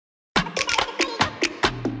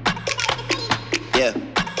Yeah.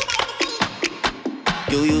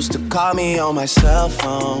 You used to call me on my cell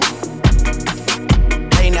phone.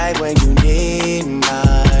 Late night when you need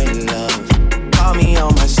my love. Call me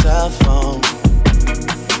on my cell phone.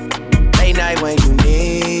 Late night when you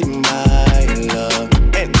need my love.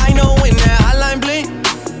 And I know when that hotline blink,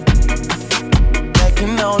 that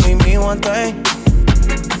can only mean one thing.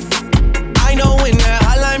 I know when that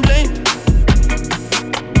hotline blink,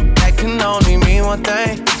 that can only mean one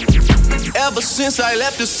thing. Ever since I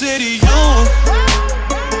left the city, you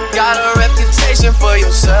got a reputation for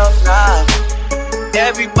yourself now.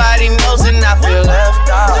 Everybody knows and I feel left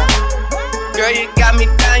out. Girl, you got me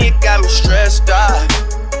down, you got me stressed out.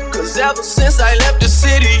 Cause ever since I left the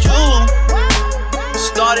city, you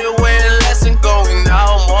started wearing less and going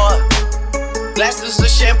out more. Glasses of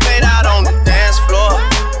champagne out on the dance floor.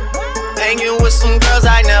 Hanging with some girls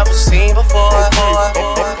I never seen before.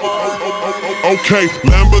 Okay,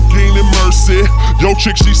 Lamborghini Mercy. Yo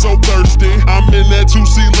chick, she so thirsty. I'm in that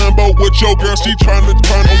 2C Lambo with your girl, she tryna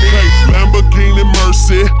turn on me. Hey, Lamborghini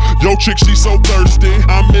Mercy. Yo chick, she so thirsty.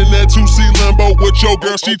 I'm in that 2C Lambo with your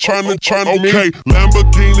girl, she tryna turn on me. Okay,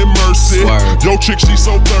 Lamborghini Mercy. Yo chick, she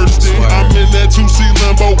so thirsty. I'm in that 2C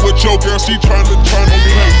Lambo with your girl, she tryna turn on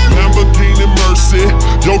me. Hey, Lamborghini Mercy.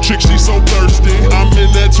 Yo chick, she so thirsty. I'm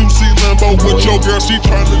in that 2C Lambo with your girl, she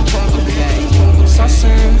tryna turn on me.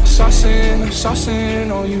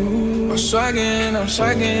 Saucing on you. I'm swaggin',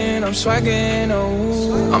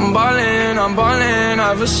 oh. I'm ballin',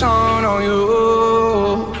 I've a song on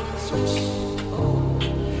you.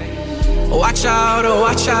 Watch out,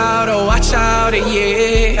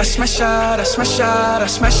 yeah. I smash out,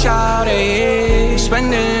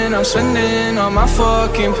 yeah. I'm spending on my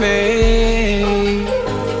fucking pay.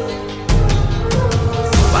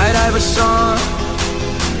 White Iverson.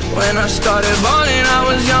 When I started ballin', I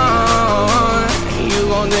was young. You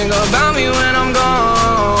gon' think about me when I'm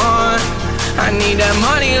gone. I need that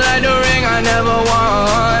money like the ring I never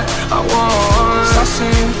won. I want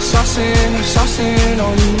saucing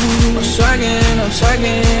on you. I'm swaggin',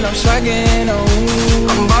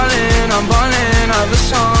 oh. I'm ballin', I've a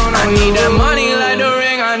song. I need that money like the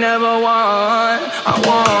ring I never won. I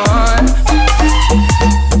want.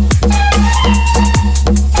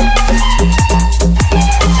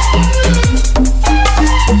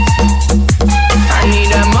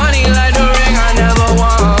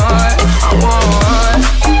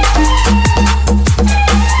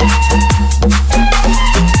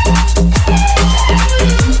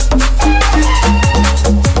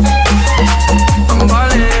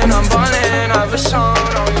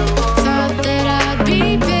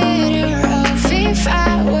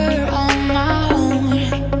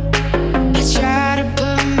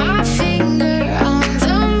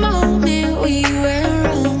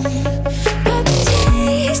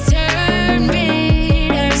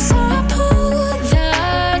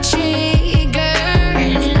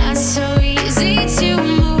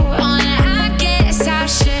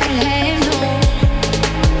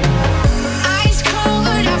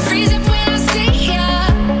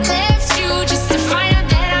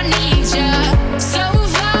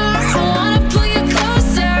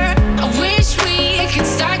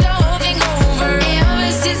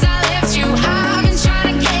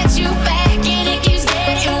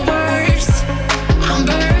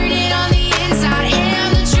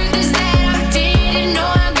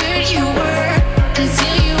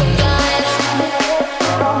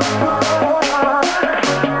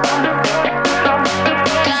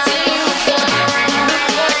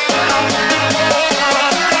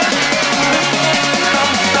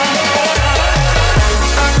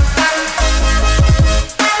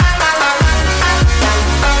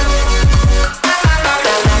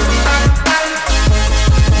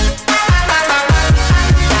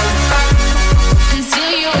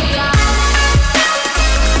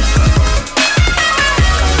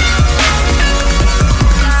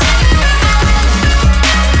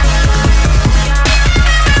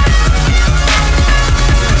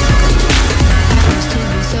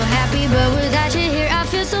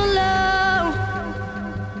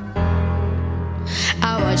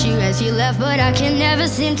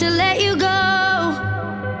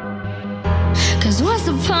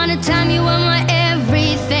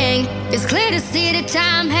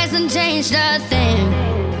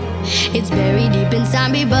 It's buried deep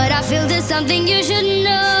inside me, but I feel there's something you should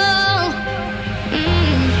know.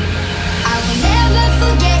 I will never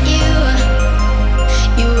forget you.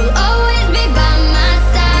 You will always be by my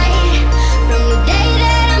side. From the day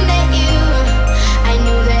that I met you, I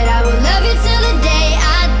knew that I would love you till the day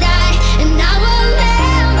I die. And I will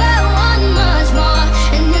never want much more.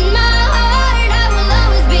 And in my heart, I will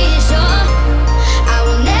always be sure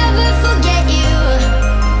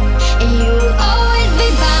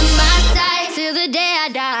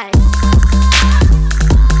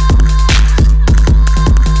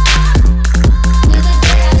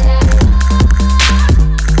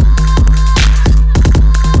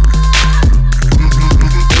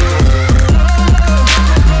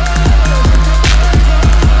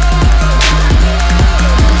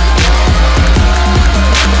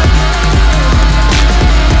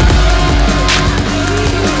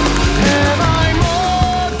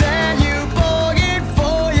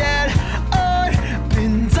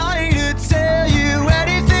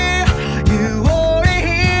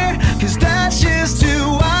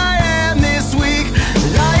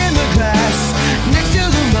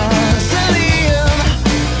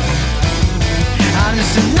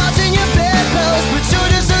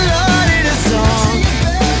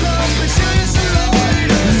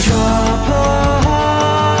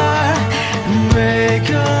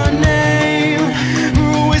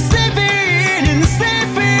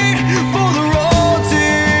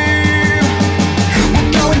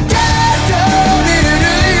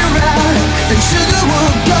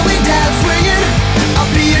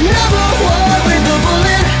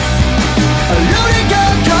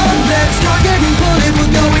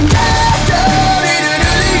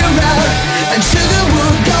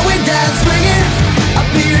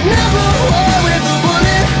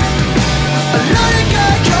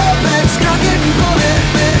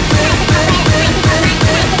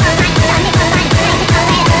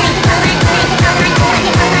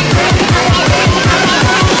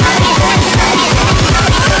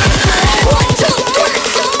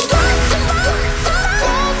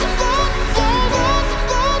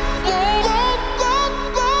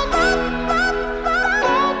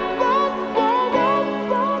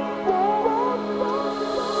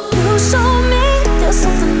show me there's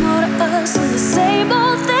something more to us than the same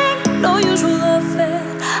old thing. No usual affair.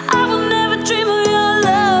 I will never dream of your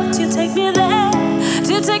love till you take me there,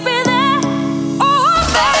 till you take me there.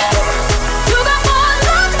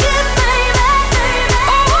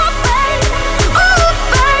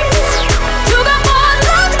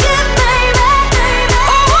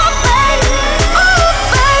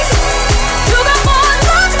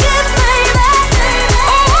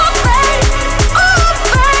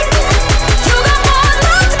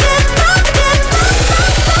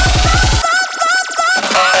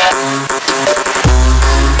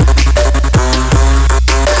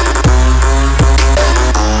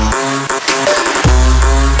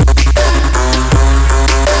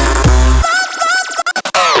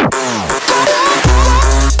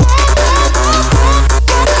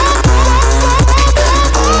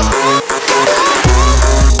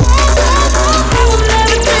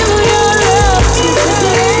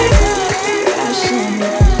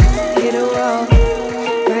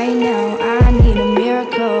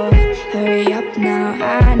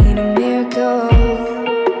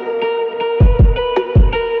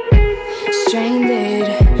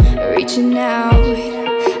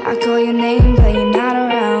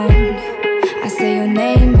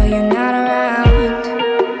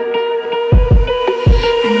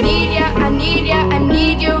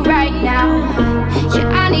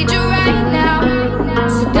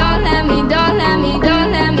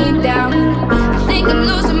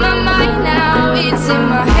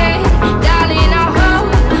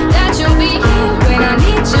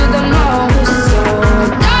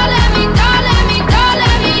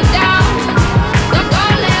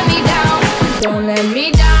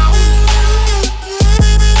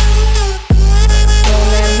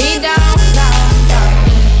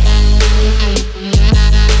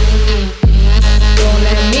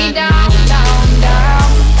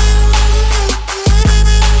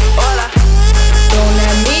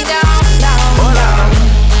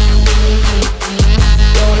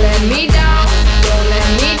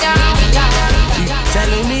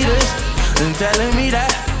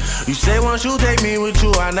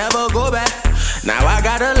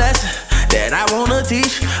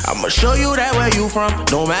 Show you that where you from,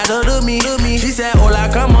 no matter to me. She said, hola,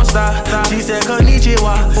 como esta? She said,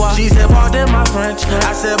 konnichiwa. She said, pardon my French.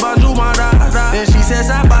 I said, bonjour, mada. Then she said,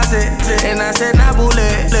 sabase. And I said,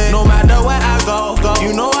 nabule. No matter where I go,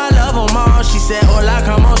 you know I love them all. She said, hola,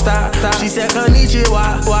 como esta? She said,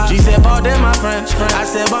 konnichiwa. She said, pardon my French. I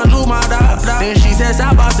said, bonjour, mada. Then she said,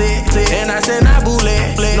 sabase. And I said,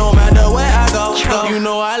 nabule. No matter where I go, you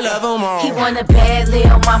know I love them all. He want a bad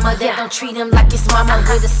little mama that don't treat him like his mama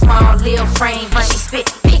with a small little frame. She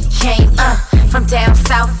spit big game, from down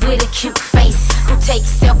south with a cute face, who takes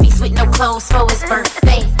selfies with no clothes for his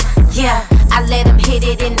birthday. Yeah, I let him hit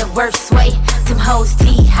it in the worst way. Them hoes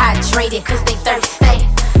dehydrated cause they thirsty.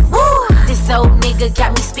 Woo! This old nigga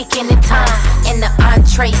got me speaking in tongues, and the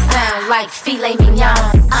entree sound like filet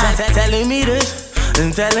mignon. Telling me this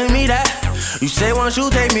and telling me that. You say once you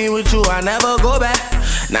take me with you, I never go back.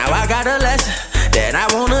 Now I got a lesson that I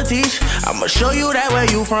wanna teach. I'ma show you that where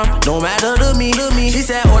you from, no matter to me. She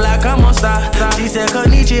said, hola, como esta? She said,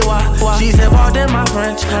 konnichiwa. She said, pardon my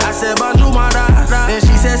French. I said, bonjour, mada. Then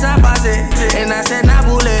she said, sabase. And I said,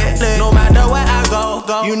 nabule. No matter where I go,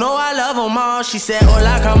 you know I love them all. She said,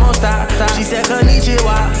 hola, como esta? She said,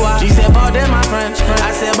 konnichiwa. She said, pardon my French.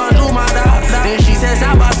 I said, bonjour, mada. Then she said,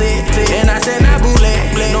 sabase. And I said, nabule.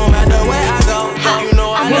 No matter where I go, you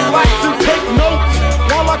know I love them all. Take notes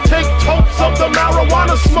while I take totes of the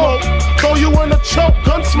marijuana smoke. Throw you in a choke,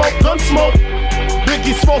 gun smoke.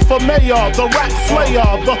 Biggie Smoke for mayor, the rap slayer,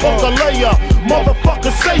 the hooker layer.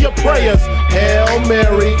 Motherfucker, say your prayers. Hail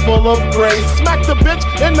Mary, full of grace. Smack the bitch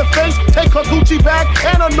in the face, take her Gucci bag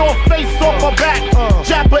and a North Face off her back.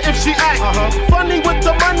 Jab her if she act funny with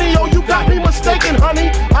the money. Oh, you got me mistaken,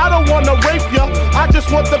 honey. I don't wanna rape ya, I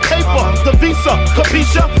just want the paper, the visa,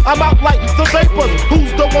 capisha. I'm out like the vapors.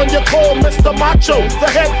 Who's the one you call Mr. Macho? The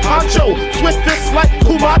head honcho, swiftest like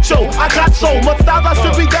Kumacho. I got so much style, I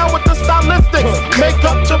should be down with the stylistics. Make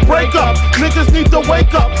up to break up, niggas need to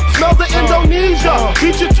wake up. Smell the Indonesia,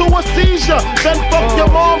 beat you to a seizure. Then fuck your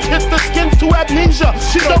moms, hit the skin to amnesia.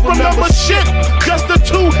 She don't remember shit, just the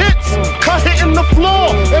 2 hits. Her hitting the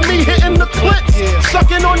floor and me hitting the clits.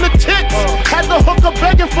 Sucking on the tits, had the hooker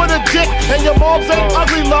begging for the dick. And your moms ain't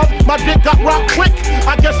ugly, love, my dick got rocked quick.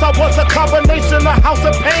 I guess I was a combination of House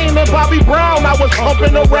of Pain and Bobby Brown. I was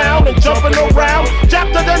humping around and jumping around.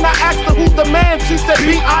 Japped her, then I asked her who's the man. She said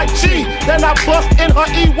B.I.G. Then I bust in her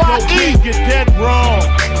E.Y.E. You're dead wrong.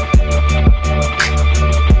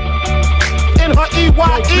 In her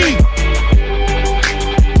E.Y.E.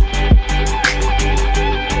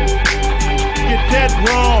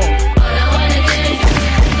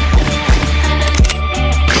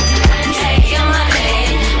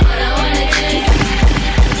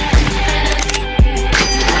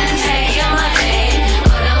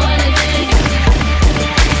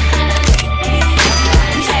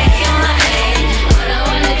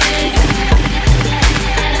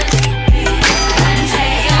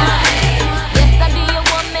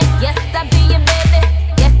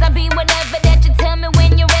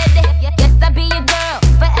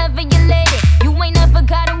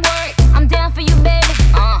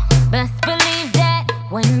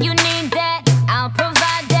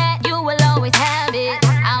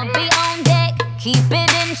 keep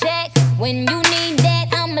it in check. When you need that,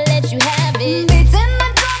 I'ma let you have it. Beats in the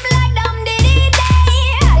drum like dum diddy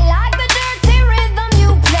day. I like the dirty rhythm you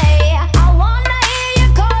play. I wanna hear you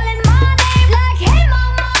calling my name like, hey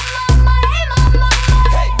mama, mama, hey mama,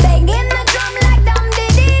 mama. Banging the drum like dum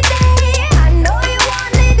diddy day. I know you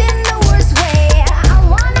want it in the worst way. I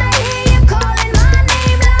wanna hear you calling my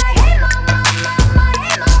name like, hey mama, mama,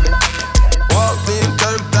 hey mama, mama. Walked in,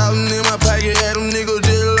 30,000 in my pocket, had them niggas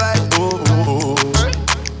just like, ooh.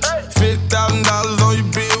 $50,000 on your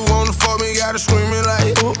bill, wanna fuck me, gotta screaming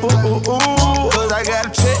like, ooh. Cause I got a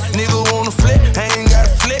check, nigga wanna flip, I ain't got a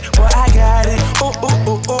flip, but I got it, ooh.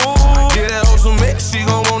 Get that hoe some mix, she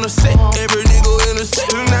gon' wanna sit, every nigga in the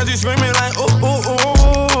set, now she screaming like, ooh.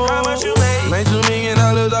 How much you made $2 million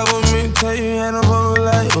off of me, tell you had no phone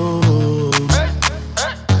like, ooh.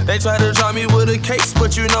 They tried to try me with a case,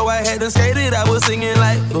 but you know I had to skate it. I was singing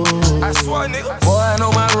like, ooh. I swear, nigga. Boy, I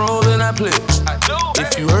know my role and I play. I do.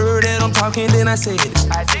 If you heard that I'm talking, then I said it.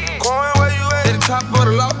 I did. Coin, where you at? At the top of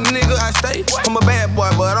the loft, nigga, I stay. I'm a bad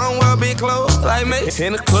boy, but I don't wear big clothes like me.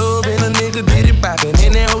 In the club, and a nigga did it poppin'.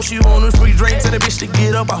 And that hoe, she want a free drink, tell the bitch to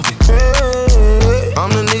get up off it. Hey,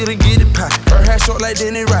 I'm the nigga to get it poppin'. Her hair short like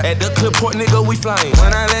Denny Rock. At the clip port, nigga, we flyin'.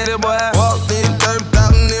 When I let it, boy, I walked in,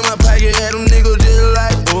 30,000 in my pocket, had them niggas just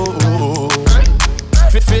like, ooh.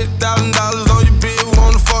 $50,000 on your bill,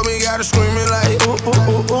 wanna fuck me, gotta screaming like, ooh.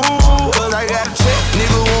 Cause I got a check,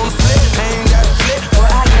 nigga wanna flip, I ain't got a flip,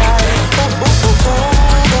 but I got it,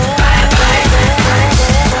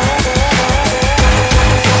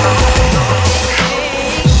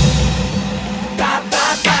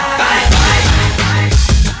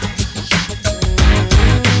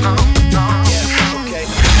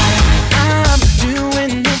 I'm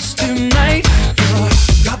doing this tonight. You're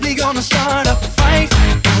probably gonna start a fight.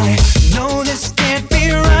 I know this can't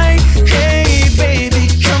be right. Hey, baby,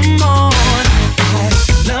 come on. I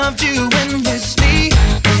loved you endlessly,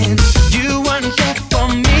 and you weren't there for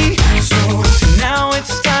me. So now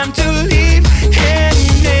it's time to leave and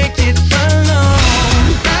make it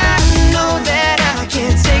alone. I know that I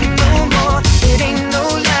can't take no more. It ain't no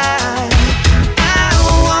lie. I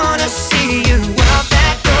wanna see you out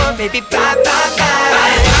that door, baby. Bye, bye, bye.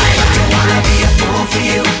 I don't wanna be a fool for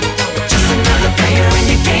you. Just another player in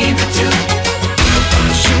your game for two.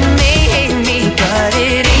 You may hate me, but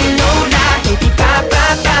it ain't no lie, baby. Bye,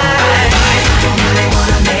 bye, bye. I don't really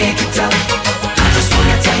wanna make it tough. I just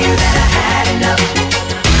wanna tell you that I had enough.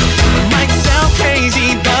 It might sound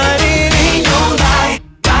crazy, but it ain't no lie.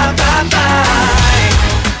 Bye, bye, bye.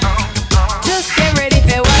 Just get ready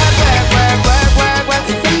for work.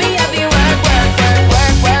 You see me, I be work.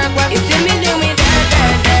 You see me do me dirt.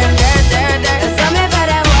 Tell me about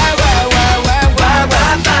that work.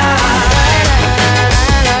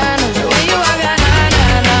 When you walk out,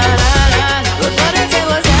 before the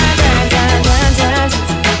table turn.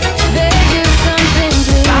 Beg you something,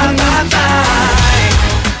 please.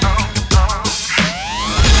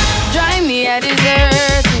 Drive me a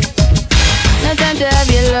dessert. No time to have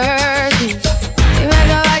you lurking. You make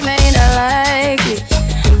a like, now you don't like it.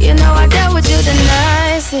 You know I dealt with you the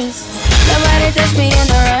nicest. Nobody touched me in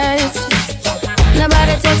the righteous.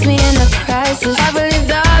 Nobody takes me in a crisis. I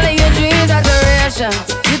believed all of your dreams are duration.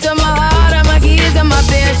 You took my heart, all my keys, and my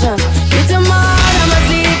patience. You took my heart, all my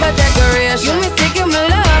sleep for decoration. You mistaken my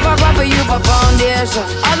love, I brought for you for foundation.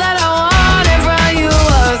 All that I wanted from you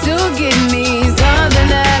was to give me something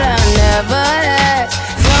that I never had,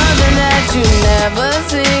 something that you never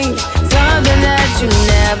seen, something that you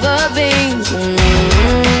never been.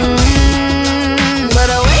 But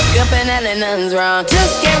I wake up and nothing's wrong.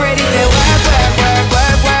 Just get ready for work.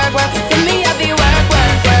 You see me, I be work.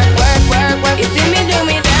 You see me do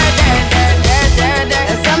me dirt.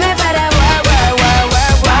 Tell me about that work.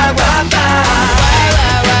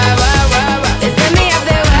 You see me, I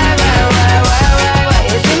be work.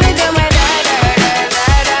 You see me do me dirt.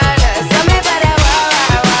 Tell me about that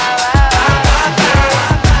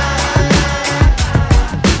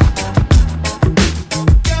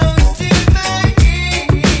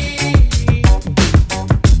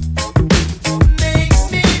Makes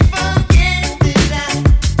me forget that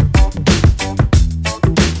I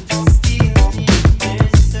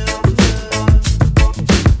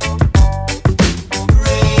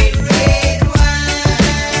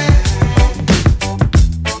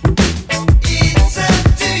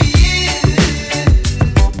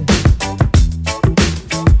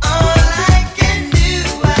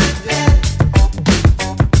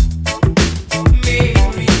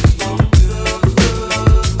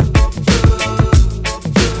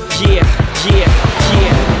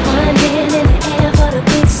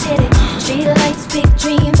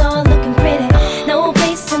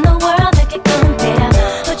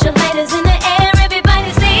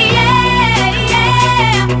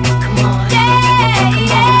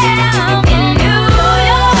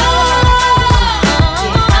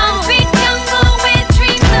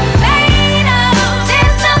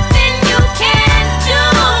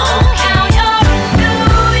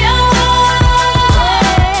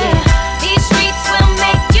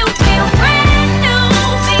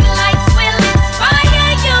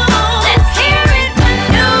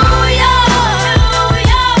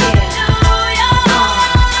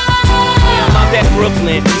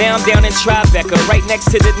Brooklyn. Now I'm down in Tribeca, right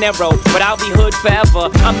next to De Niro. But I'll be hood forever,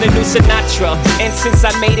 I'm the new Sinatra. And since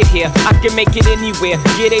I made it here, I can make it anywhere.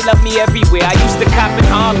 Yeah, they love me everywhere. I used to cop in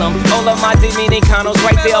Harlem, all of my Dominicanos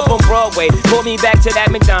right there up on Broadway. Pulled me back to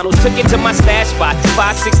that McDonald's, took it to my stash spot,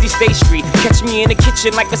 560 State Street. Catch me in the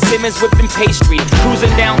kitchen like a Simmons whipping pastry.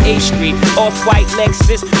 Cruising down A Street, off-white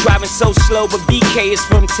Lexus, driving so slow, but BK is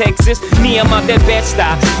from Texas. Me, I'm out that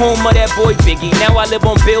Bed-Stuy, home of that boy Biggie. Now I live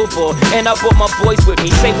on Billboard, and I brought my boys with me.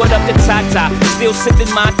 Say what up to Tata, still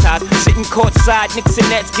sipping my ties, sitting courtside, Knicks and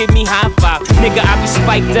Nets give me high five. Nigga, I be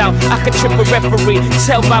spiked out, I could trip a referee.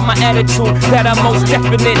 Tell by my attitude that I most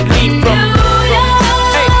definitely from.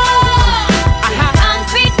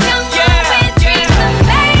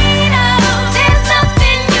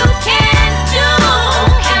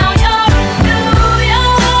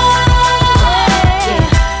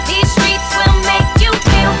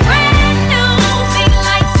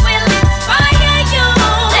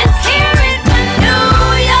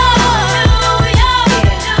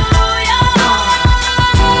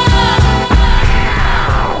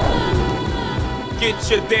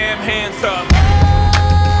 Get your damn hands up.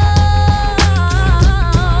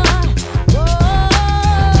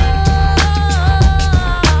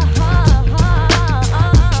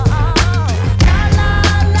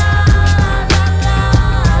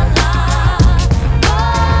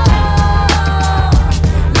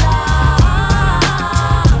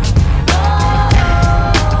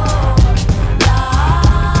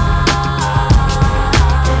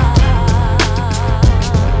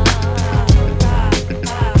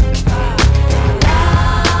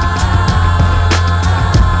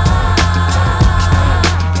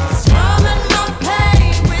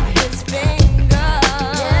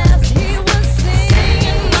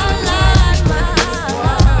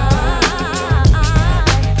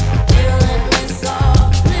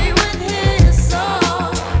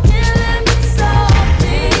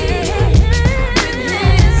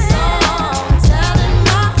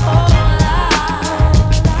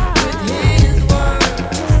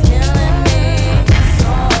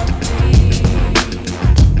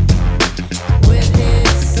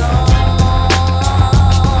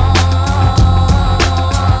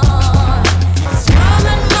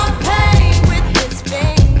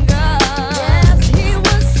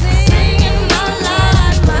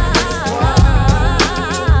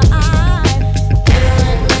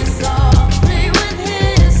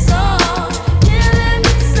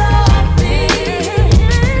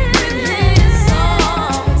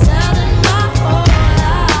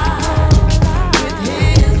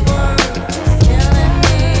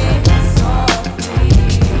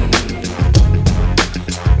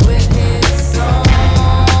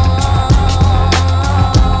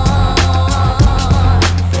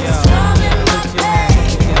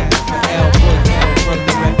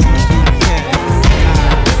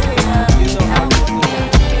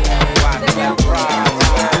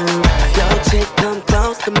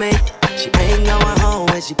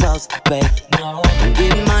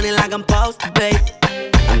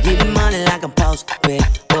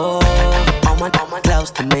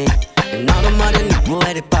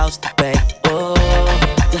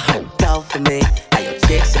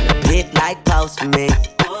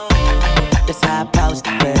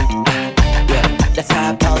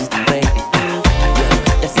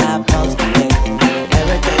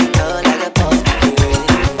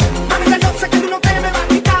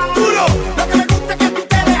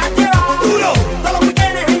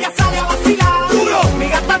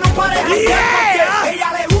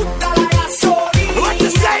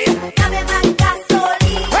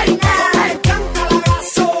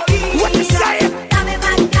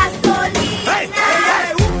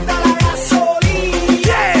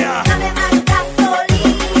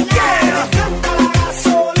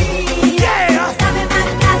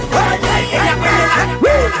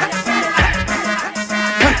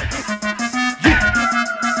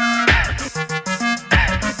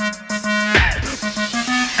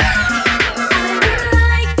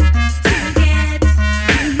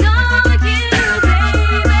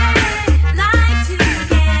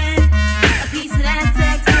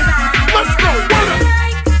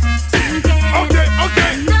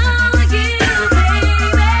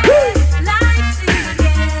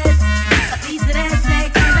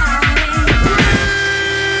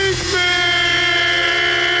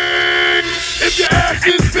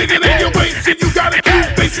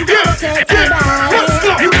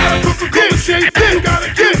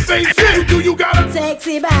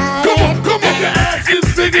 Sexy body. Come on, your ass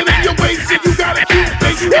is bigger than your waist, and you got a cute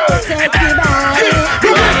face. You got a sexy body.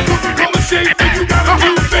 You got a Coca-Cola shape, and you got a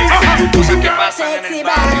cute face. You got a sexy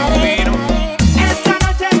body. Esta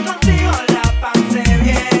noche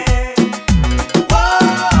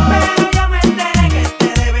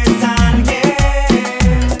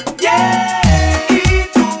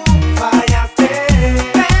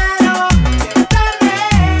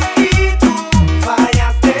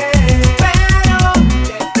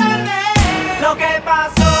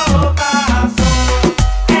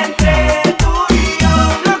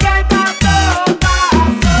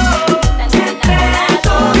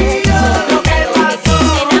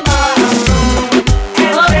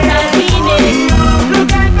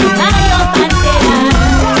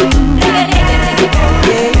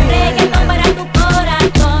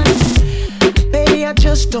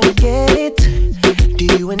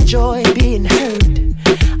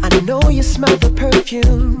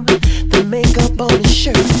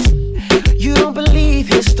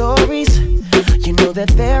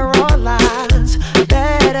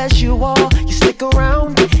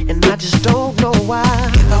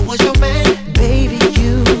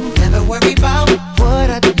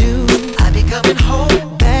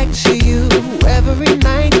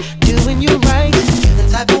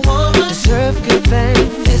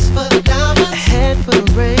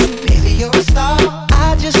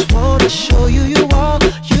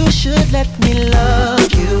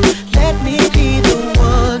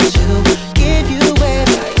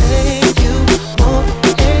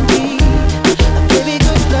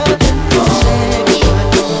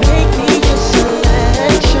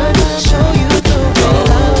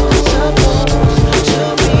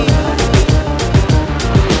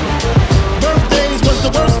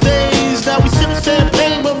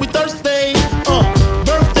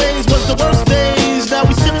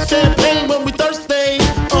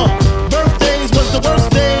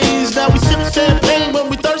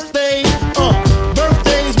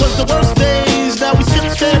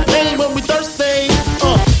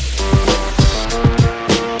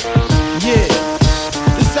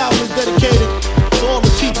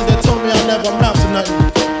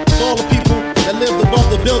above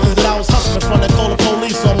the buildings that I was hustling from that called the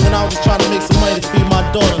police on me when I was just trying to make some money to feed my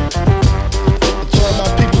daughter. I join my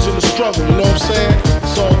peoples in the struggle, you know what I'm saying?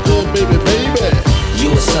 It's all good, baby, baby.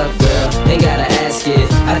 You what's up, girl? Ain't gotta ask it.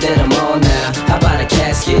 I did them all now. How about the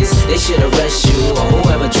caskets? They should arrest you or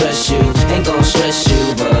whoever dressed you. Ain't gon' stress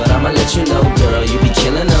you, but I'ma let you know, girl. You be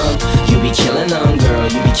killing them. You be killing them, girl.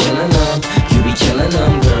 You be killing them. You be killing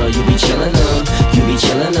them, girl. You be killing them. You be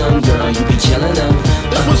killing them, girl. You be killing them.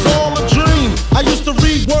 It was all a dream. I used to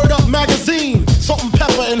read Word Up magazine.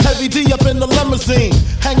 Salt-N-Pepa and Heavy D up in the limousine,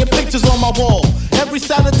 hanging pictures on my wall. Every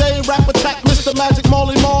Saturday, rap attack Mr. Magic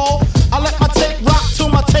Marley Marl. I let my tape rock till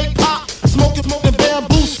my tape pop. Smoking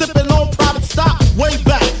bamboo, sipping on private stock. Way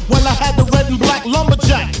back when I had the red and black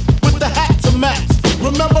lumberjack with the hat to match.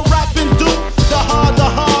 Remember rapping Duke? The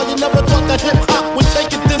hard. You never thought that hip hop would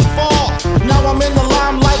take it this far. Now I'm in the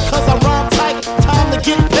limelight cause I rhyme tight. Time to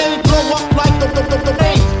get paid, blow up like the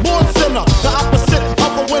rain. Born sinner, the opposite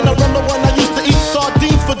of a winner. Remember when I used to eat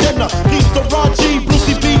sardines for dinner? Peace to Ron G,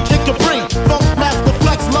 Brucey B, Kid Capri, Funk Master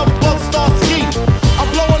Flex, Love Bug, Star Ski. I'm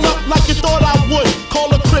blowing up like you thought I would.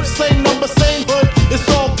 Call a crib, same number, same hood. It's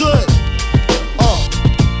all good.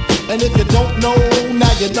 And if you don't know,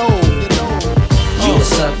 now you know. You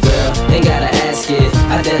what's up, girl? Ain't gotta ask it.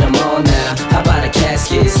 I did them all now. How about the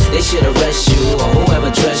caskets? They should arrest you or whoever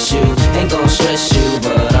dressed you. Ain't gon' stress you,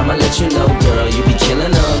 but I'ma let you know, girl. You be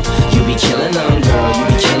killing them. You be killing them, girl. You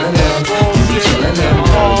be killing them. You be killing them,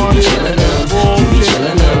 girl. You be killing them. You be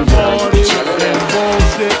killing them, girl. You be killing them.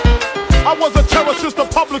 I was a terror since the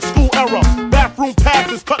public school era. Bathroom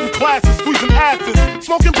passes, cutting classes, squeezing asses.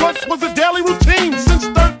 Smoking blunts was a daily routine since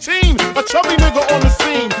 13. A chubby nigga on the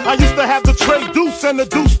scene. I used to have the tray deuce and the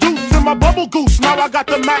deuce in my bubble goose. Now I got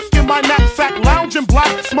the Mac in my knapsack, lounging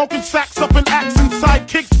black, smoking sacks up in axe and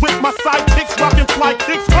sidekicks with my sidekicks, rocking fly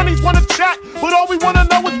kicks. Honeys wanna chat, but all we wanna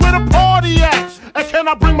know is where the party at. And can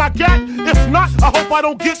I bring my gat? If not, I hope I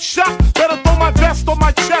don't get shot. Better throw my vest on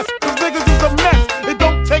my chest, cause niggas is a mess. It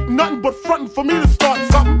don't take nothing but frontin' for me to start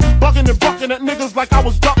something. Bugging and bucking at niggas like I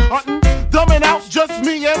was duck hunting. Dumbing out just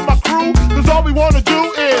me and my crew, cause all we wanna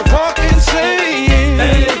do is walk insane.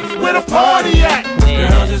 Hey, where the party at?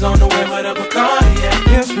 Girls is on the way with a Bacardi at.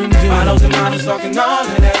 Yes, we do. Bottles and models talking all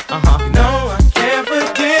of that. You know I can't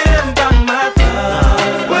forget about my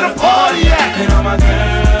love. Where the party at? And all my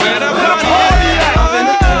girls. Where the party at?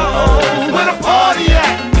 Where the party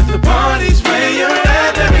at? If the party's where you're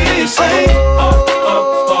at, let me say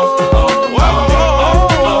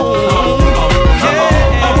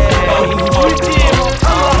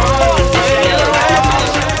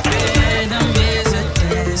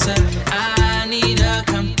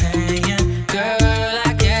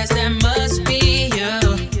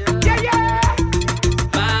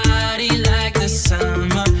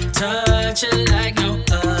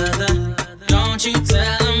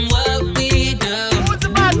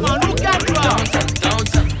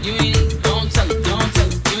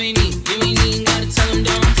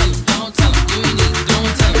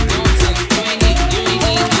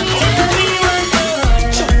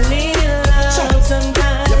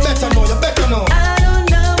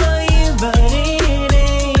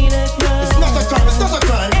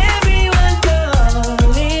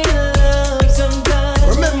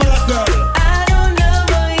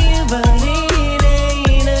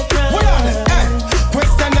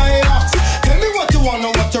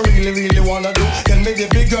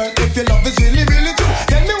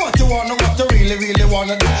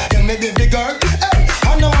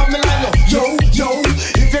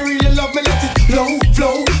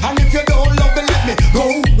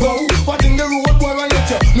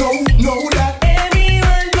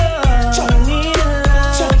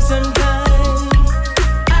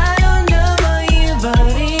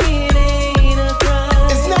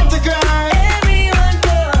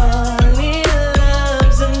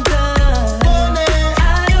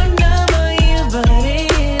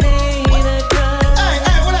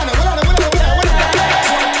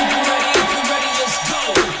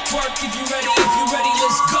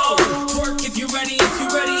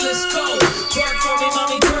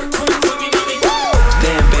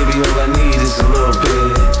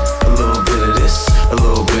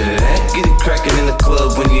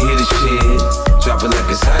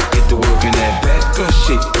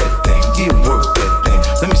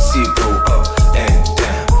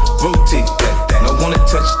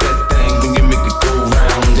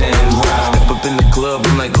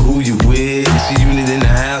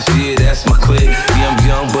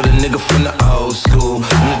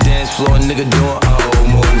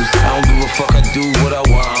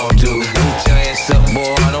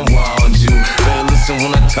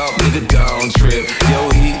talk, nigga, don't trip. Yo,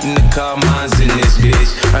 heat in the car, mine's in this bitch.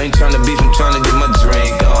 I ain't tryna beef, I'm tryna get my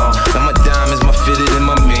drink on. Now my diamonds, my fitted, and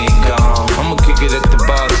my mink on. I'ma kick it at the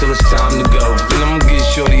bar till it's time to go. Then I'ma get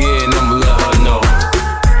shorty in and I'ma let her know.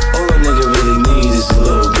 All a nigga really need is a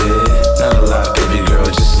little bit. Not a lot, baby girl,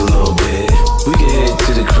 just a little bit. We can head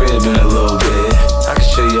to the crib in a little bit. I can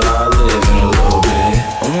show you how I live in a little bit.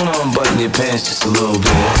 I wanna unbutton your pants just a little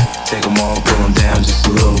bit. Take them all, pull them down just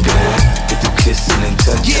a little bit. Get the kissing and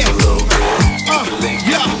touching a little bit.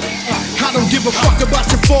 I don't give a fuck about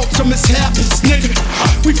your faults or mishaps, nigga.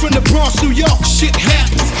 We from the Bronx, New York, shit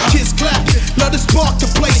happens. Kids clapping, let us spark the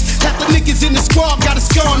place. Half the niggas in the squad got a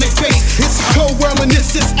scar on their face. It's a cold world and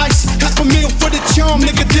this is ice. Half a meal for the charm,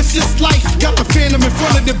 nigga, this is life. Got the phantom in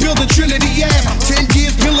front of the building, Trinity, yeah. 10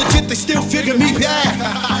 years militant, they still figure me bad.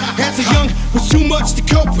 As a young, was too much to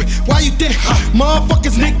cope with. Why you think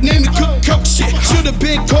motherfuckers nicknamed me cook shit? Should've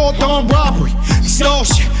been called on robbery, stall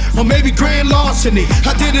shit, or maybe grand larceny.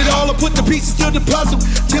 I did it all, I put the pieces to the puzzle.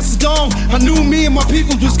 Till it's dawn, I knew me and my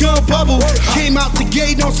people was gonna bubble. Came out the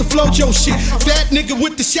gate on some Flojo shit. That nigga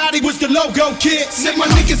with the shotty was the logo kid. Said my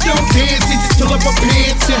niggas don't dance, they just pull up our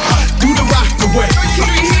pants and do the rock away.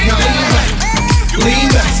 Now lean back,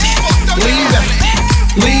 lean back, lean back,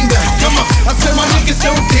 lean back. Come on, I said my niggas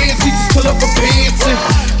don't dance, they just pull up our pants and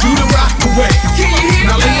do the rock away.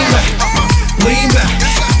 Now lean back, lean back,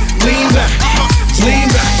 lean back, lean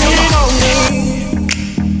back. Lean on me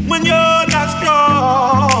when you're not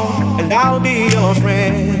strong, and I'll be your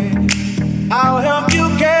friend. I'll help you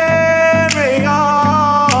carry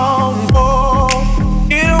on. For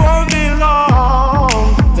it won't be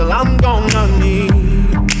long till I'm gonna need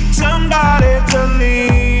somebody to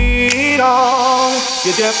lean on.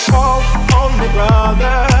 You just call on me,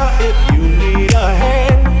 brother, if you need a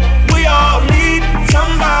hand. We all need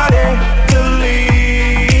somebody to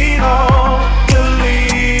lean on, to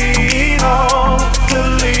lean on, to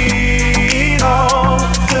lean on,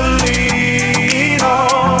 to lean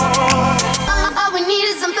on. All we need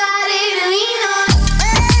is somebody to lean on.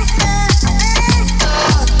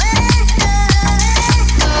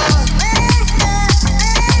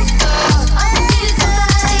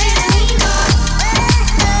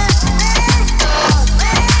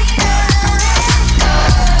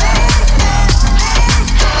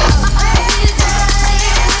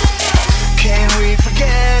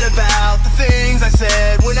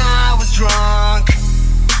 Said when I was drunk,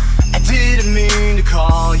 I didn't mean to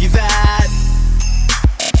call you that.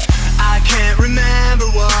 I can't remember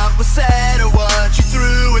what was said or what you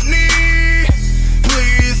threw at me.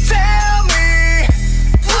 Please tell me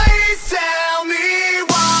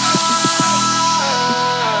why.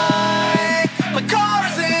 My car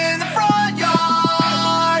is in the front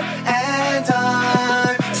yard and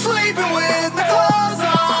I'm sleeping with my clothes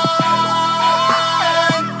on.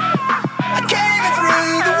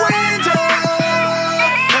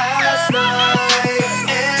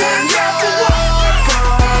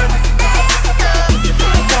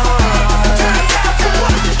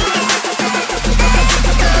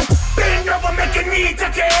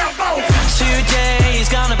 Today's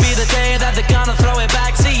gonna be the day that they're gonna throw it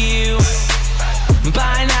back to you.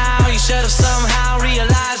 By now you should have somehow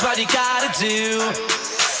realized what you gotta do.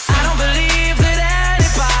 I don't believe that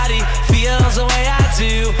anybody feels the way I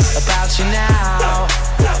do about you now.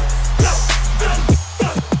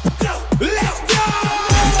 Let's go!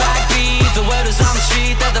 Backbeat, the word is on the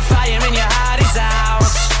street that the fire in your heart is out.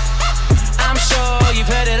 I'm sure you've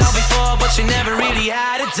heard it all before, but you never really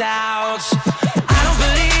had a doubt.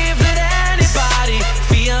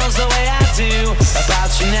 Feels the way I do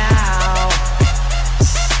about you now.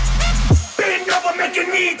 Bend over, making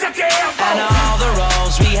me to care. And all the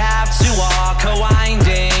roads we have to walk are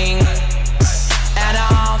winding, and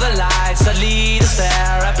all the lights that lead us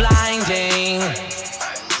there are blinding.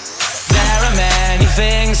 There are many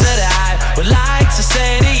things that I would like to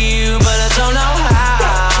say to you, but I don't know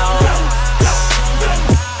how.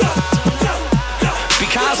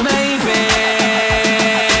 Because maybe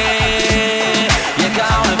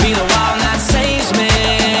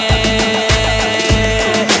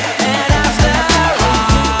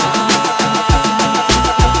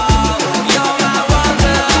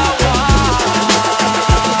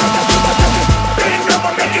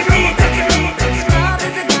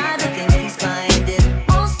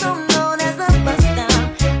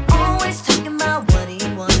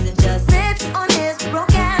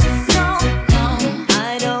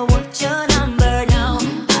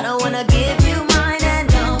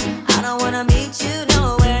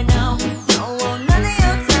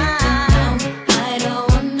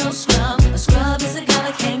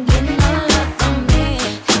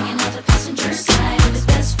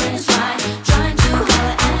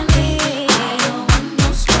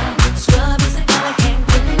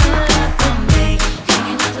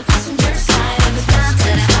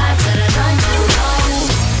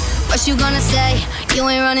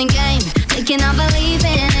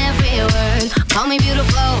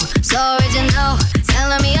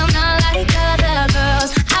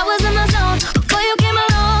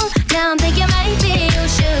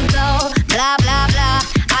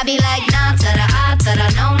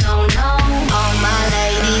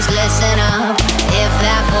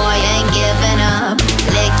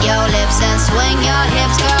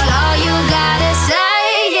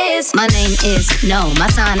is no. My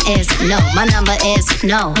sign is no. My number is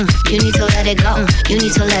no. You need to let it go. You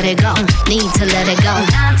need to let it go. Need to let it go.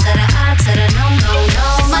 Nah to the I to the no, no, no.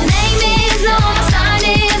 My name is no. My sign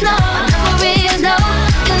is no. My number is no.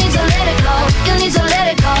 You need to let it go. You need to let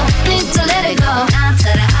it go. Need to let it go. Nah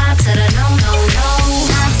to the I to the no, no, no.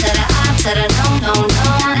 Nah to the I to the no, no, no.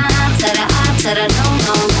 Nah to the I to the no,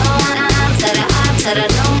 no, no. Nah to the I to the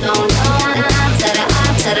no, no, no. Nah to the I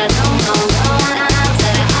to the no, no, no.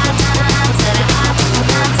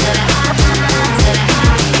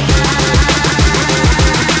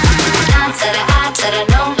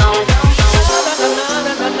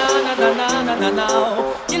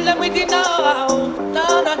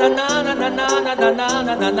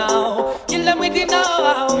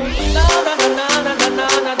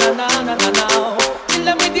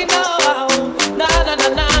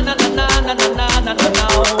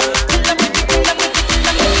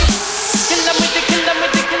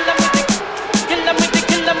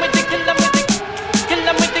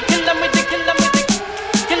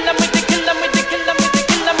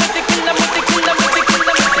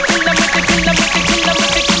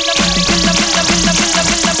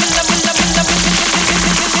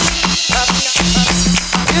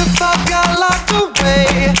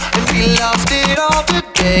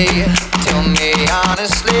 Tell me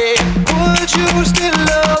honestly, would you still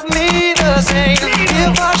love me the same?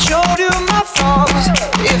 If I showed you my flaws,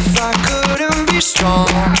 if I couldn't be strong,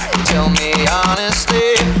 tell me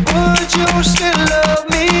honestly, would you still love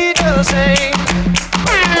me the same?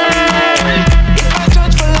 If I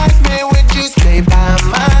judge for life, man, would you stay by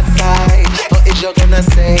my side? Or is you gonna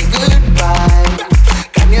say goodbye?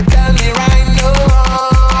 Can you tell me right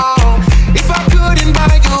now? If I couldn't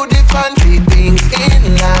buy you the fancy things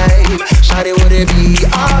in life, shawty, would it be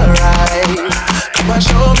alright? Come and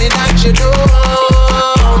show me that you do.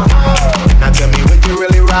 Now tell me, would you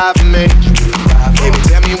really ride for me? Baby,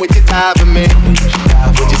 tell me, would you die for me?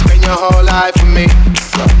 Would you spend your whole life for me?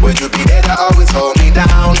 Would you be there to always hold me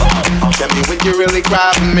down? Tell me, would you really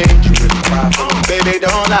cry for me? Baby,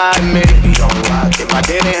 don't lie to me. If I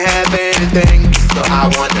didn't have anything, I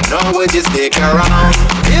wanna know, would you stick around?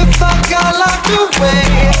 If I got locked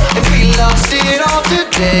away and we lost it all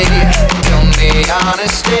today, tell me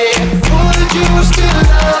honestly, would you still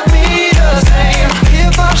love me the same?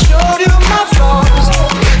 If I showed you my flaws,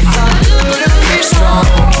 if I couldn't be strong,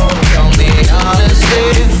 tell me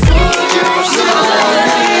honestly, would you still love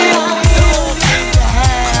me?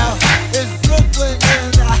 It's Brooklyn in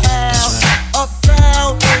the house,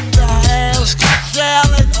 uptown in the house,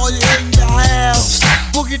 Charlotte, are you in the house?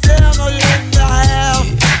 Boogie down, are you in the house?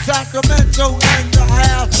 Sacramento in the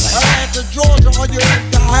house, Atlanta, Georgia, are you in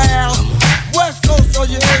the house? West Coast, are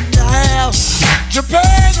you in the house?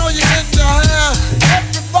 Japan, are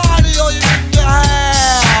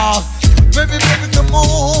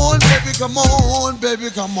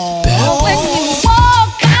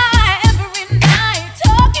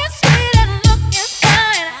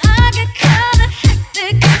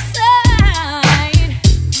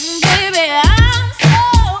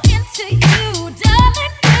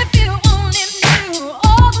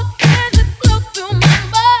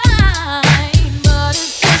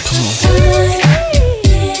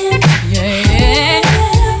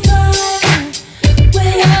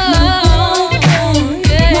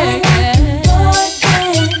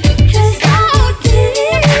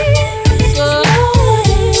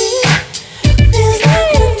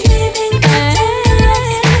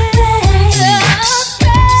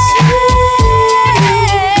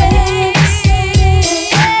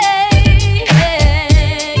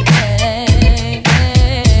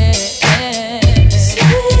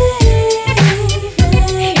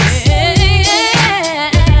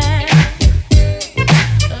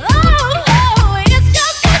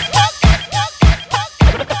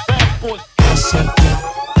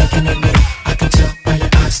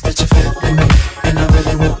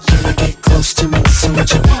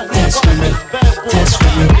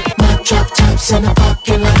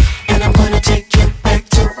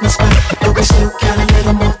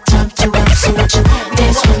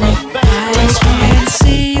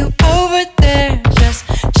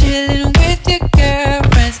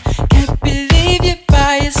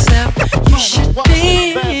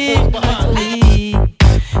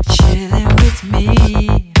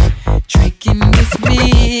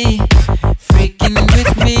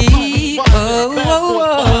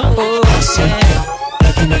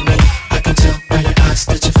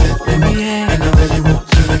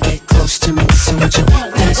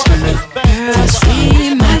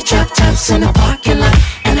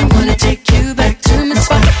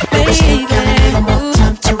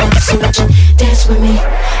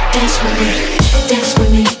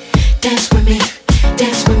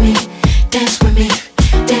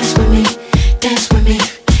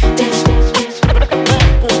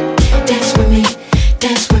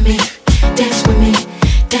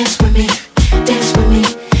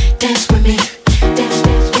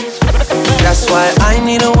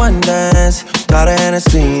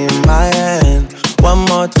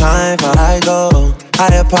more time before I go.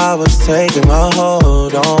 Higher powers taking a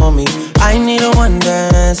hold on me. I need a one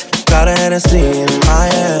dance, got a Hennessy in my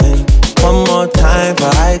hand. One more time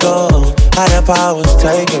before I go. Higher powers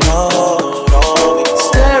taking hold on me.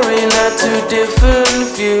 Staring at two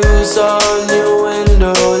different views on your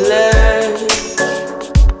window ledge.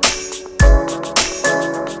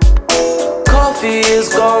 Coffee is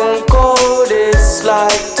gone cold, it's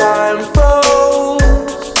like time froze.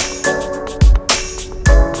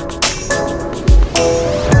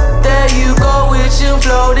 There you go, wishing,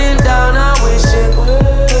 floating down, I wishing.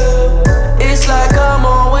 It's like I'm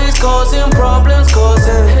always causing problems,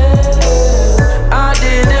 causing hell. I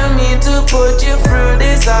didn't mean to put you through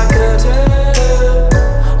this, I could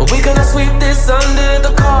tell. We gonna sweep this under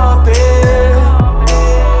the carpet.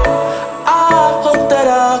 I hope that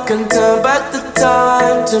I can turn back the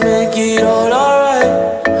time to make it all alright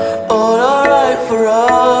for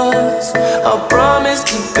us. I promise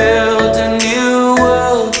to build a new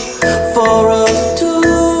world for us two,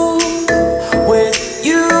 with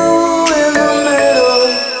you in the middle.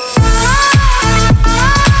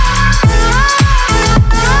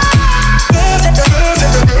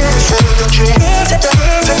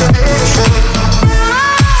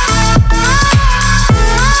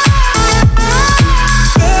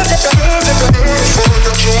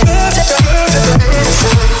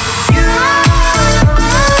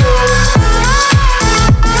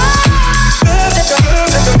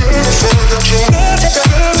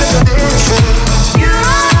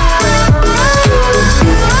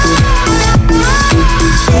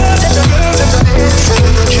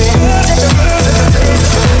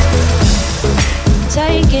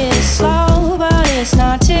 Take it slow, but it's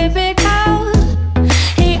not typical.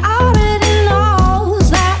 He already knows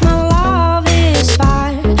that my love is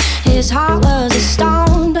fire. His heart was a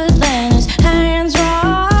stone, but then his hands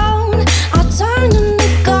rolled. I turned him to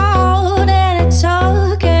gold and it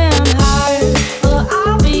took him higher. But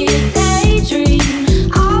I'll be a daydream,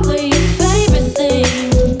 I'll be your favorite thing.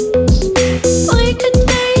 We could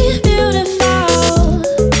be beautiful.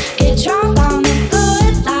 It dropped on the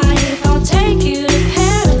good life. I'll take you to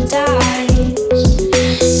paradise.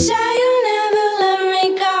 Say you never let me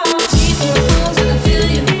go. Deep in the bones, I can feel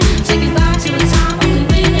you. Take me back to a time only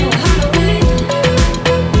we knew how to win.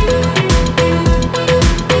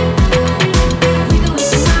 We could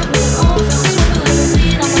waste some time with our own films. Swivel in the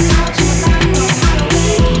lead on my couch in the back, know how to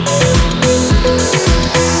win.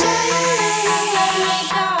 Say you never let me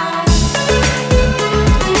go.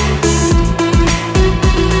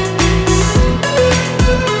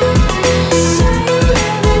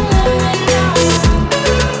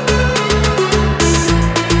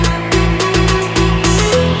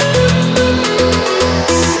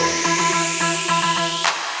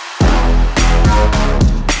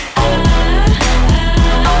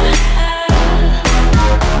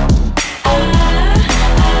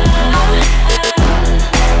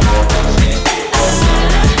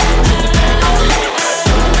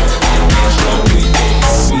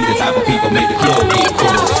 We the type of people make the club get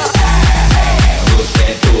full. Push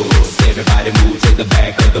that buzz. Everybody move to the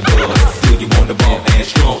back of the bus. Do you want to bump and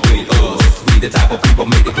strong with us? We the type of people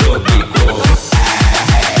make the club get full.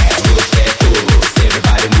 Push that buzz.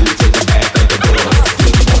 Everybody move to the back of the bus. Do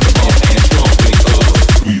you want to bump and strong with us?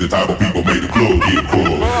 We the type of people make the club get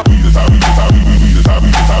full. We the type, we the type, we the type,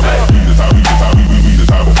 we the type, we the type, we the type, we the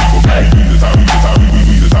type of people make. We the type, we the type, we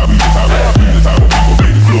the type, we the type, we the type of people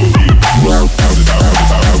make the club get full. We the type, we the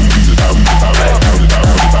type, we the type,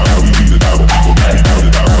 we the type, we the type, we the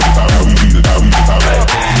type, we the type of people make. We the type, we the type, we the type, we the type,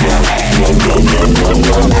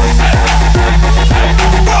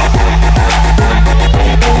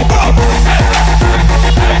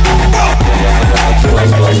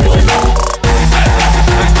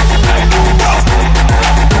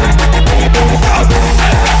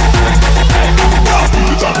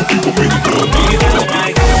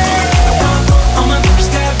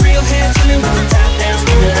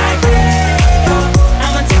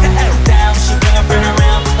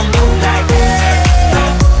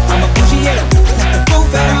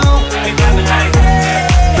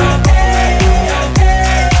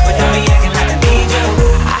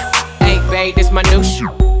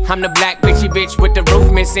 I'm the black bitchy bitch with the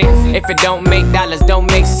roof missing. If it don't make dollars, don't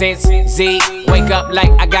make sense. Z, wake up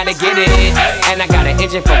like I gotta get it in. And I got an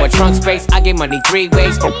engine for a trunk space. I get money 3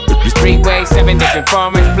 ways, 3 ways, 7 different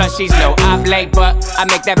formats. Plus she's no oblate, but I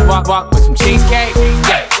make that walk with some cheesecake.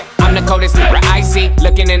 Yeah. I'm the coldest nigga I see.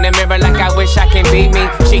 Looking in the mirror like I wish I can be me.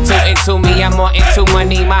 She too into me, I'm more into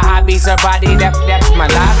money. My hobbies, her body, that's my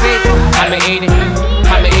lobby. I'ma eat it,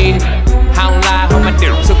 I'ma eat it. I don't lie, hold my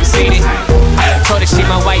dick too conceited. Told her she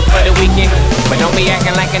my wife for the weekend, but don't be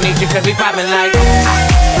acting like I need you, cause we poppin' like,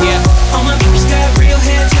 yeah. All my bitches got real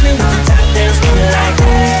hair, chillin' with the top down, screamin' like,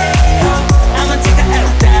 I'ma take her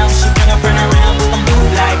out down, she bring her friend around, I'ma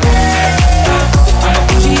move like, I'm a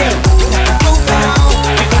bougie, yeah, move down,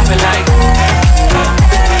 we poppin' like,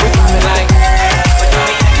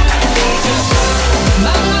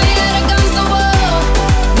 Mama, yeah, against the wall.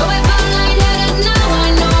 Go if I'm like that, now I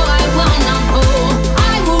know I will not fall.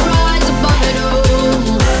 I will rise above it all.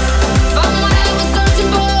 Found what I was searching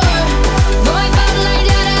for. Go if I'm like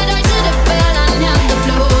that, I should have fell and held the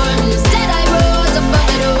floor. Instead, I rose above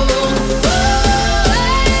it all.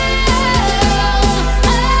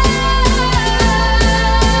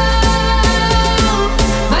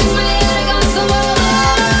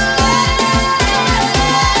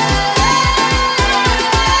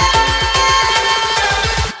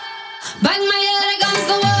 Bang my head against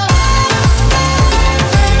the wall.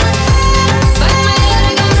 Bang my head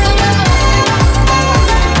against the wall.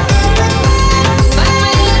 Bang my head against the wall. Bang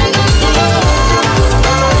my head against the wall.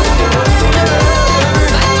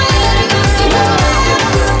 Bang my head against the wall.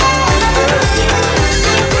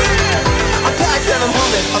 I'm packed and I'm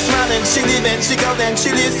moving, I'm smiling, she leaving, she going,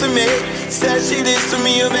 she leaves for me. Says she leaves for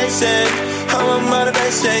me ovation. I'm a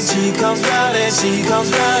motivation. She comes round and she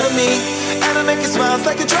comes round to me, and I make it smile, it's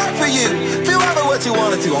like a drug for you. Feel ever what you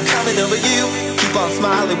wanna do, I'm coming over you. Keep on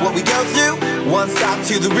smiling what we go through. One stop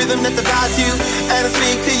to the rhythm that divides you, and I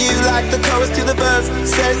speak to you like the chorus to the verse.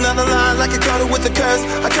 Said another line like a quarter with a curse.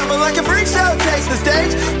 I come in like a freak show, takes the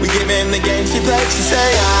stage. We give in the game she plays. She say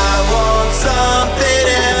I want something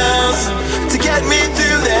else to get me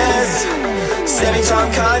through this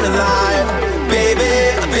semi-charm kind of life.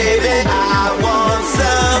 Baby, baby, I want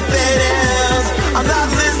something else. I'm not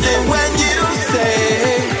listening when you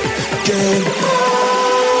say game on.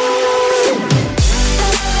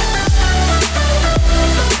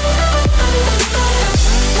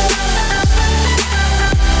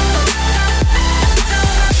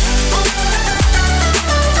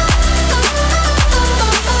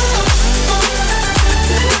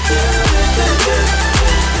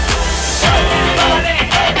 Everybody,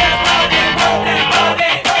 everybody,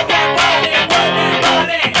 everybody,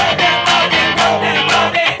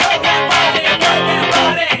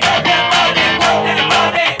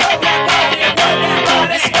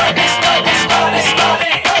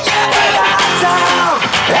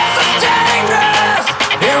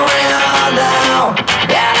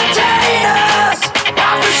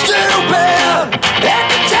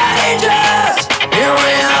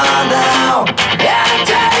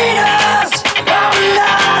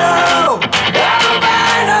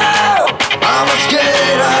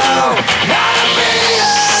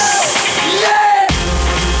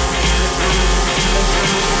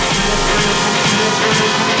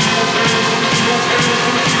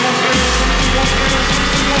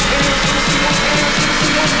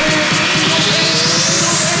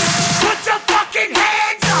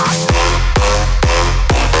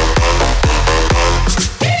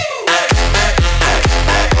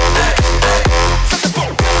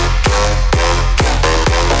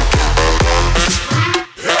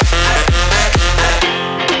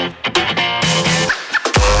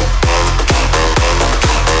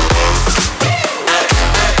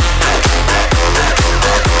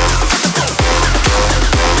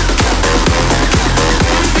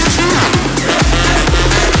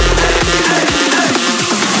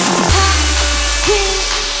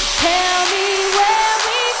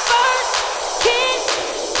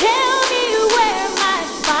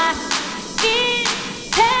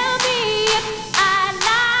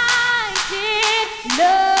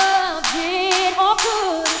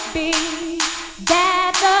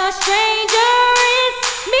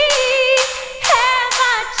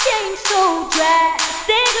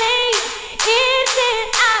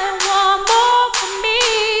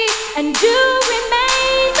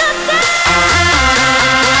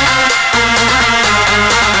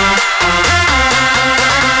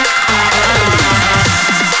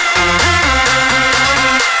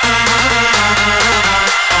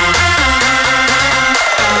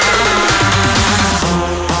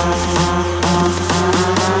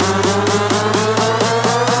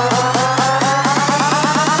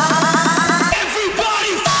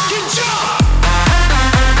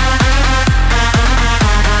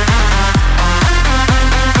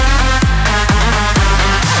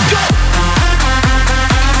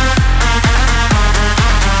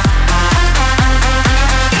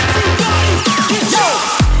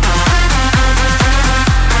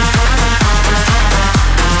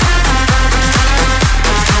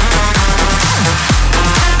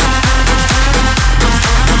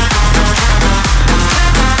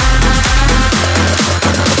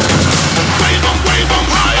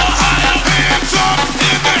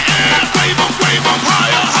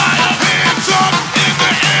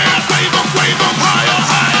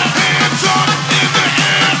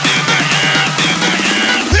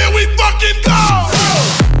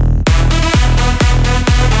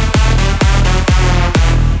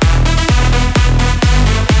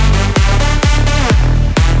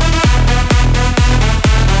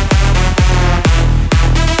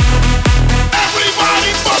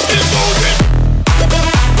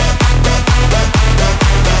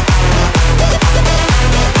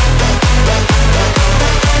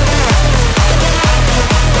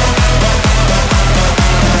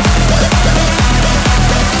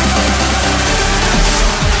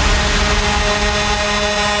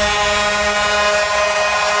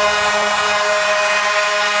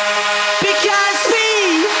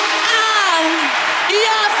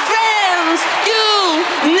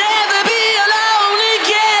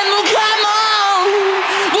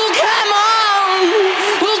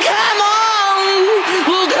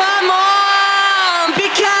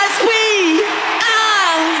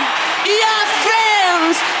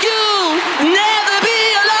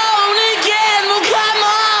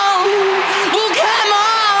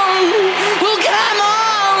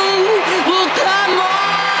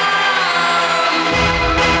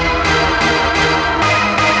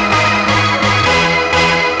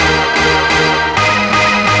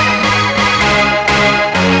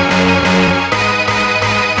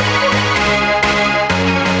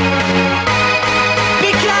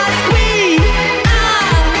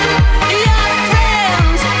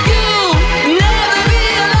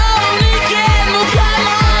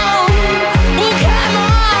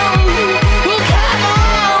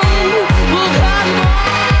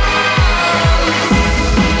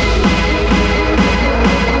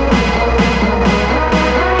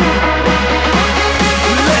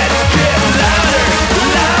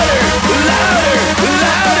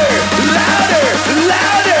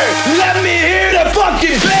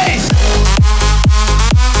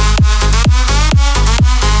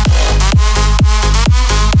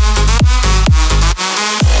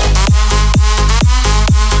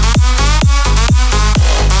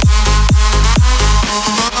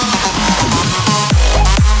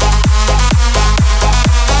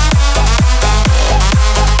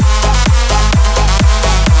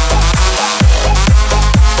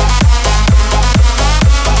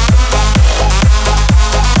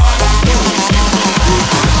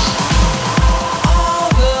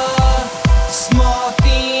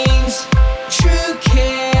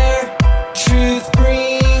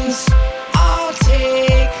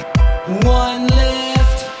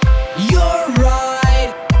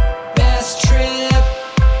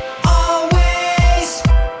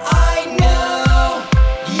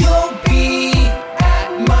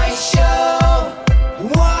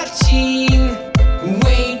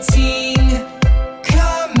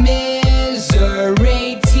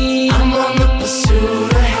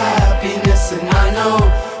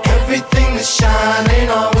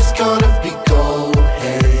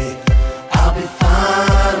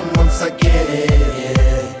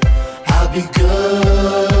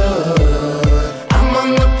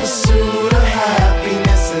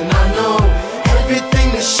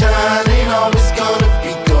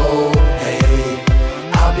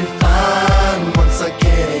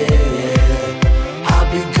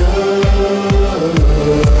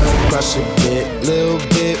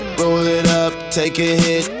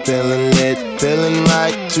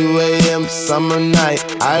 a.m. summer night.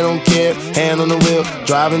 I don't care, hand on the wheel,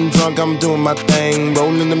 driving drunk, I'm doing my thing.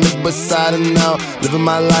 Rolling the mid beside and out, living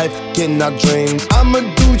my life, getting our dreams. I'ma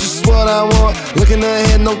do just what I want, looking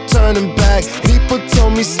ahead, no turning back. People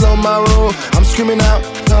told me slow my roll, I'm screaming out,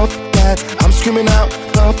 puff that. I'm screaming out,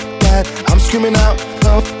 puff that. I'm screaming out,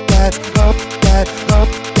 puff that, puff that, puff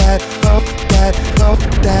that, puff that, puff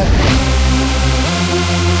that.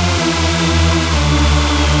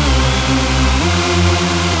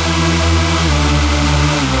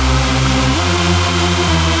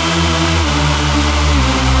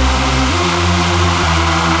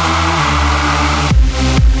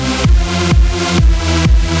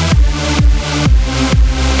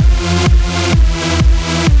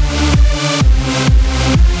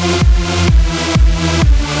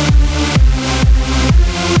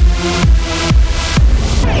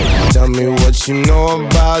 Tell me what you know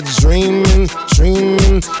about dreaming,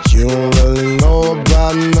 dreaming. You don't really know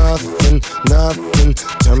about nothing, nothing.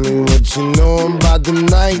 Tell me what you know about the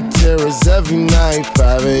night terrors every night.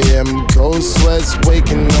 5 a.m. cold sweats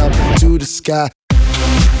waking up to the sky.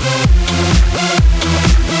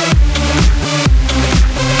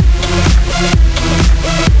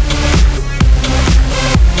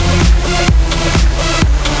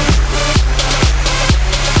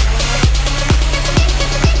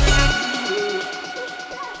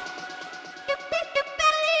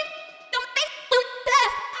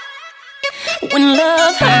 When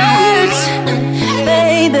love hurts,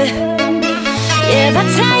 baby, yeah,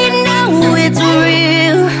 that's how you know it's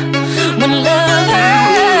real. When love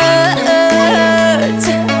hurts,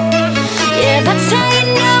 yeah, that's how you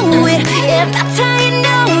know it. Yeah, that's how you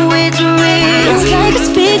know it's real. It's like I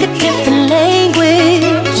speak a different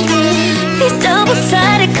language. These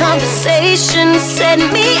double-sided conversations set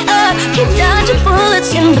me up. Keep dodging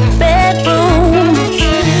bullets in the bedroom,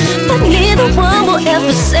 but neither one will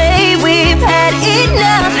ever say we've had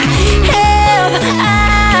enough. Hell,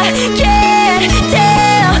 I can't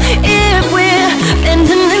tell if we're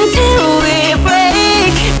bending until we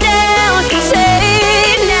break down.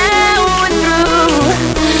 Say now we're through.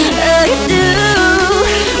 Oh, you do.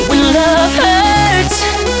 When love hurts,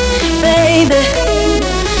 baby,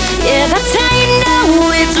 yeah, that's how you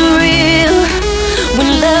know it's real. When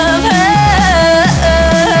love hurts,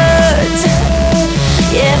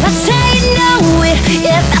 yeah, that's how you know it.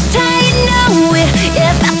 Yeah, that's how you know it.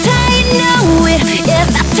 Yeah, that's how you know it. Yeah,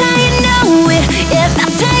 that's how you know it. Yeah,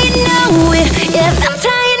 that's how you know it. Yeah, that's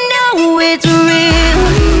how you know it's real.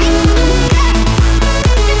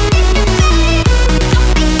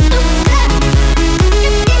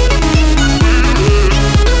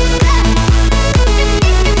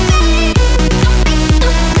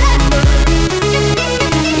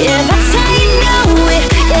 Yeah, that's how you know it.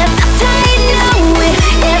 Yeah, that's how you know it.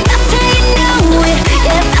 Yeah, that's how you know it.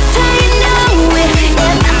 Yeah, that's how you know it. Yeah,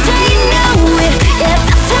 that's how you know it. Yeah,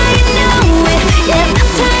 that's how you know it. Yeah,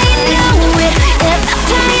 that's how you know it. Yeah, that's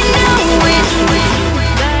how you know it.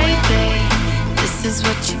 Baby, this is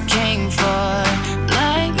what you came for.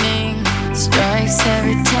 Lightning strikes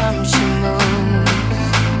every time she moves,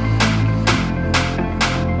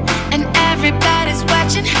 and everybody's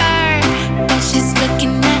watching her.